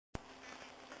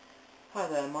Hi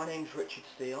there, my name is Richard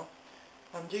Steele.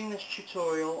 I'm doing this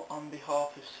tutorial on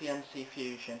behalf of CNC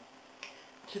Fusion.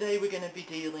 Today we're going to be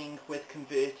dealing with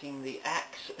converting the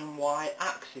X and Y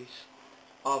axes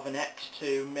of an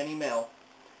X2 mini mill.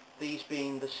 These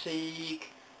being the Sieg,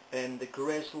 the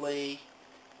Grizzly,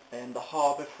 the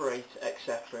Harbour Freight,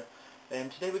 etc.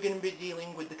 Today we're going to be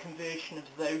dealing with the conversion of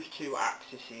those two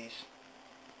axes.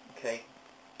 Okay,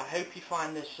 I hope you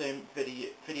find this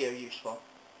video useful.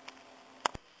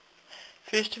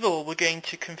 First of all, we're going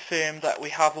to confirm that we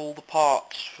have all the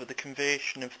parts for the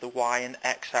conversion of the Y and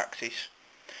X axis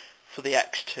for the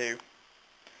X2.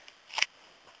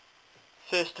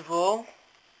 First of all,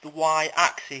 the Y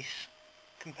axis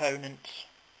components.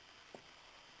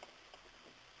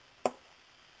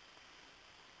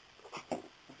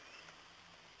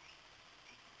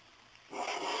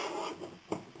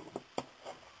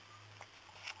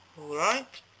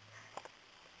 Alright.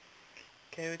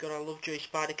 Okay, we've got our Lovejoy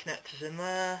spider connectors in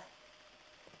there.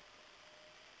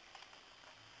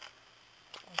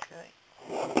 Okay.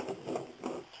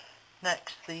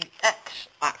 Next, the X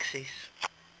axis.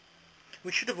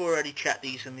 We should have already checked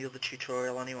these in the other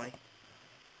tutorial anyway.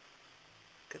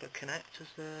 Got our connectors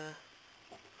there.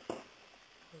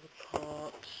 Other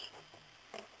parts.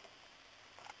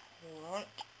 Alright.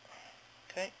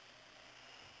 Okay.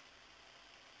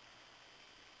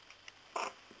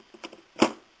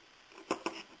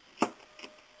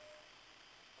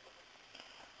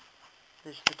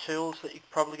 These are the tools that you're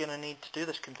probably going to need to do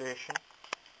this conversion.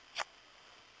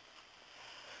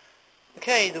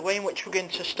 Okay, the way in which we're going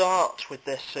to start with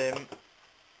this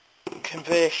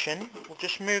conversion, we'll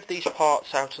just move these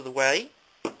parts out of the way.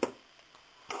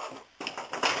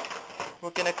 We're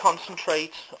going to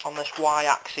concentrate on this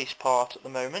Y-axis part at the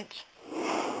moment.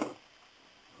 So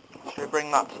we bring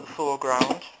that to the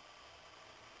foreground.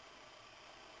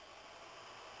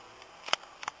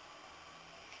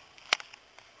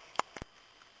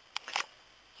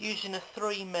 Using a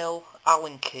 3mm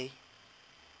Allen key,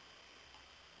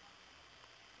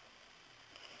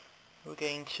 we're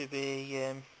going to be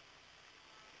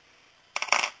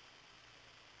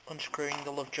unscrewing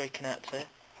the Lovejoy connector.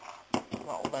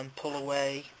 That will then pull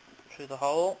away through the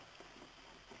hole.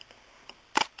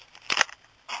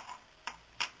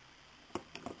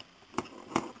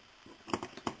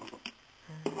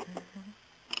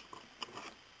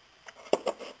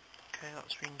 Okay,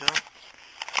 that's been done.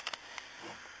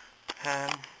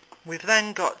 We've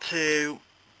then got to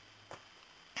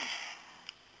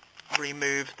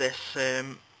remove this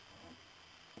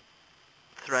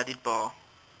threaded bar.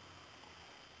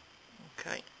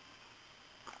 Okay.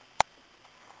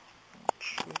 What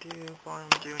should we do while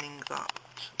I'm doing that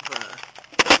there?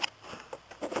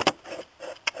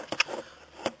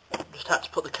 Just had to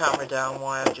put the camera down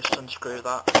while I just unscrew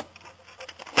that.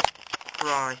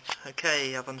 Right,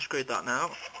 okay, I've unscrewed that now.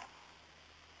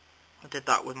 I did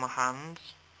that with my hands.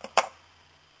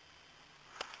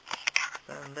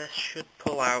 Then this should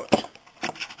pull out.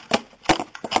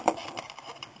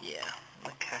 Yeah,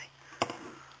 okay.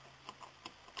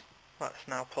 That's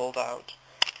now pulled out.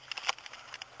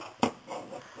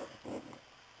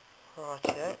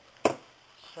 Rightio.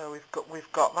 So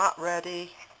we've got that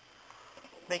ready.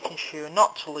 Making sure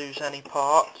not to lose any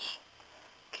parts.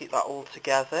 Keep that all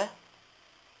together.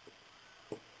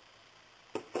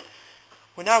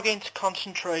 We're now going to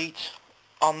concentrate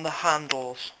on the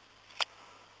handles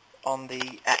on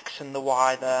the X and the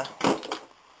Y there.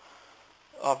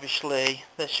 Obviously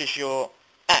this is your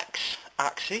X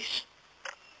axis,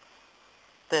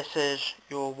 this is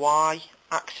your Y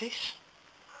axis.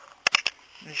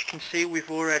 As you can see,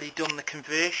 we've already done the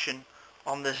conversion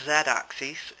on the Z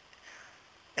axis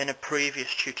in a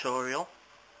previous tutorial.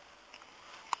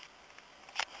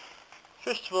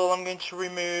 First of all, I'm going to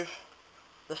remove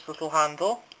this little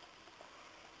handle.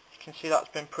 You can see that's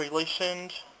been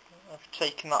pre-loosened. I've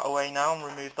taken that away now and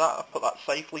removed that. I've put that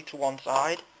safely to one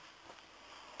side.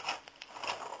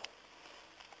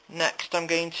 Next, I'm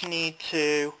going to need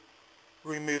to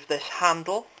remove this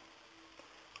handle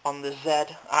on the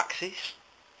Z axis.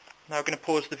 Now I'm going to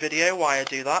pause the video while I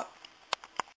do that.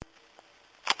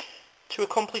 To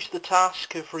accomplish the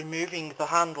task of removing the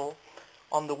handle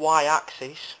on the Y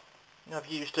axis, I've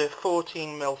used a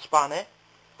 14mm spanner.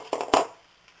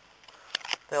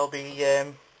 There'll be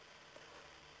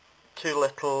two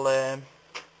little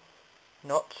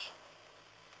nuts.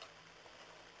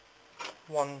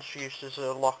 One's used as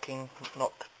a locking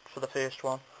nut for the first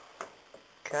one.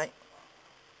 Okay.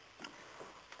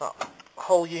 That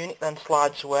whole unit then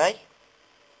slides away.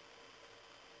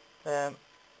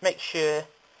 Make sure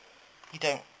you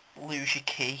don't lose your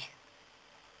key,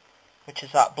 which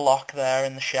is that block there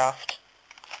in the shaft.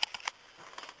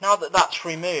 Now that that's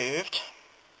removed,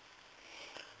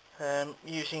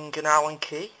 using an Allen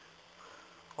key,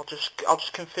 I'll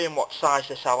just confirm what size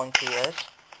this Allen key is.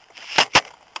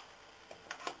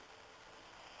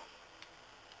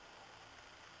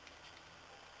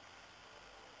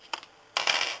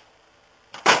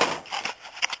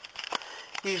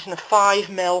 Using a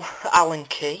 5mm Allen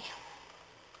key,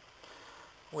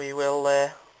 we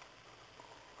will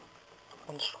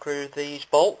unscrew these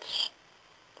bolts,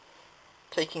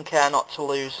 taking care not to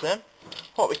lose them.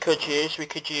 What we could use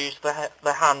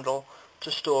the handle to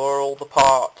store all the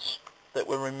parts that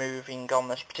we're removing on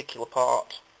this particular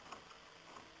part.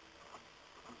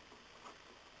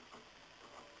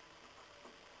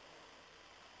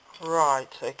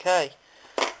 Right, okay,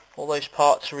 all those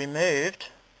parts are removed.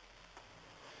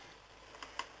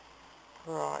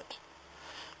 Right,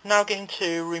 I'm now going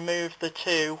to remove the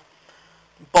two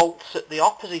bolts at the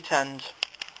opposite end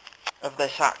of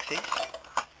this axis,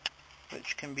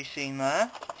 which can be seen there.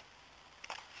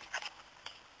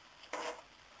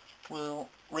 We'll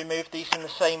remove these in the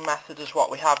same method as what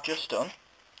we have just done.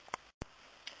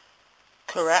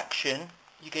 Correction,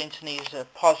 you're going to need a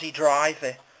posi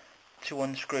driver to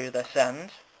unscrew this end,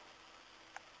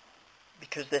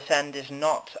 because this end is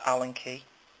not Allen key.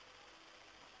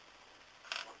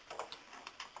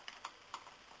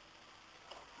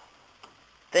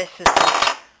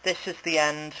 This is the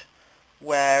end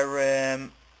where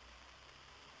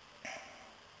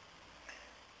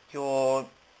your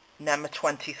NEMA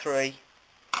 23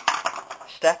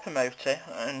 stepper motor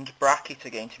and bracket are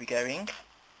going to be going.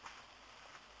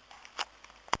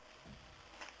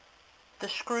 The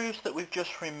screws that we've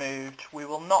just removed, we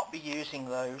will not be using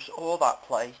those or that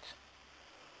plate,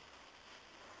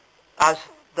 as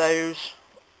those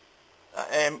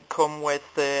come with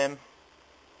the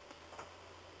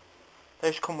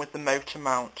motor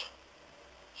mount,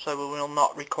 so we will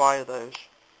not require those.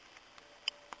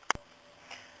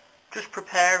 Just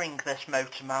preparing this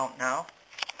motor mount now.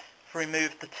 I've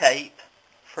removed the tape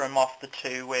from off the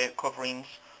two coverings,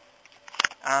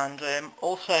 and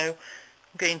also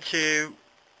I'm going to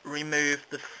remove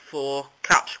the 4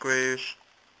 cap screws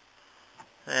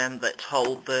that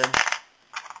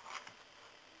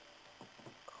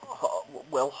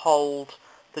will hold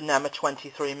the NEMA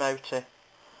 23 motor.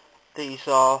 These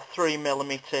are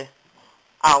 3mm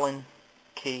Allen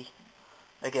key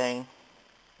again.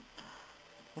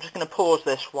 I'm just going to pause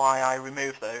this while I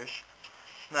remove those,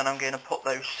 and then I'm going to put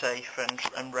those safe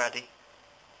and ready.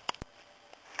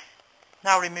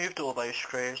 Now removed all those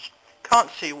screws, can't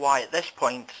see why at this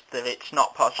point that it's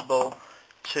not possible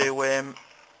to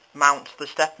mount the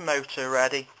stepper motor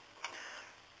ready.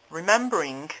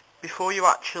 Remembering, before you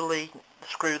actually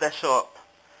screw this up,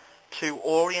 to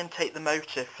orientate the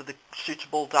motor for the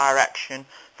suitable direction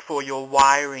for your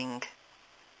wiring.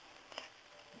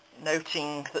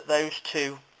 Noting that those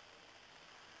 2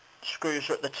 screws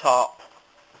are at the top,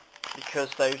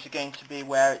 because those are going to be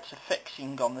where it's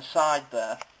affixing on the side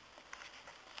there.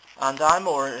 And I'm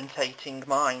orientating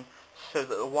mine so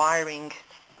that the wiring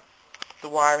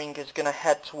is going to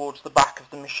head towards the back of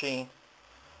the machine.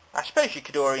 I suppose you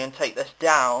could orientate this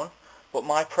down, but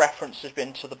my preference has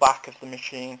been to the back of the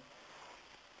machine,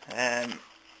 as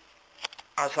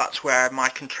that's where my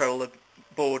controller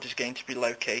board is going to be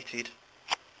located.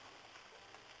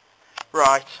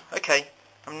 Right, okay,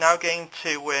 I'm now going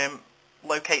to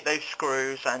locate those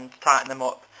screws and tighten them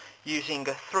up using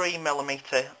a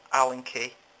 3mm Allen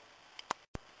key.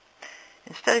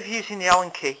 Instead of using the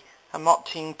Allen key, I'm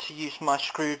opting to use my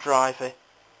screwdriver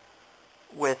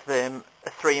with a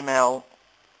 3mm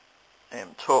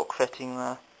torque fitting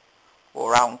there,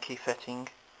 or Allen key fitting,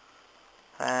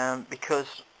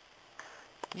 because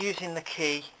using the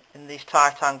key in these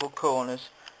tight angled corners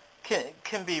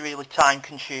can be really time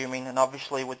consuming, and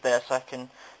obviously with this I can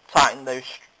tighten those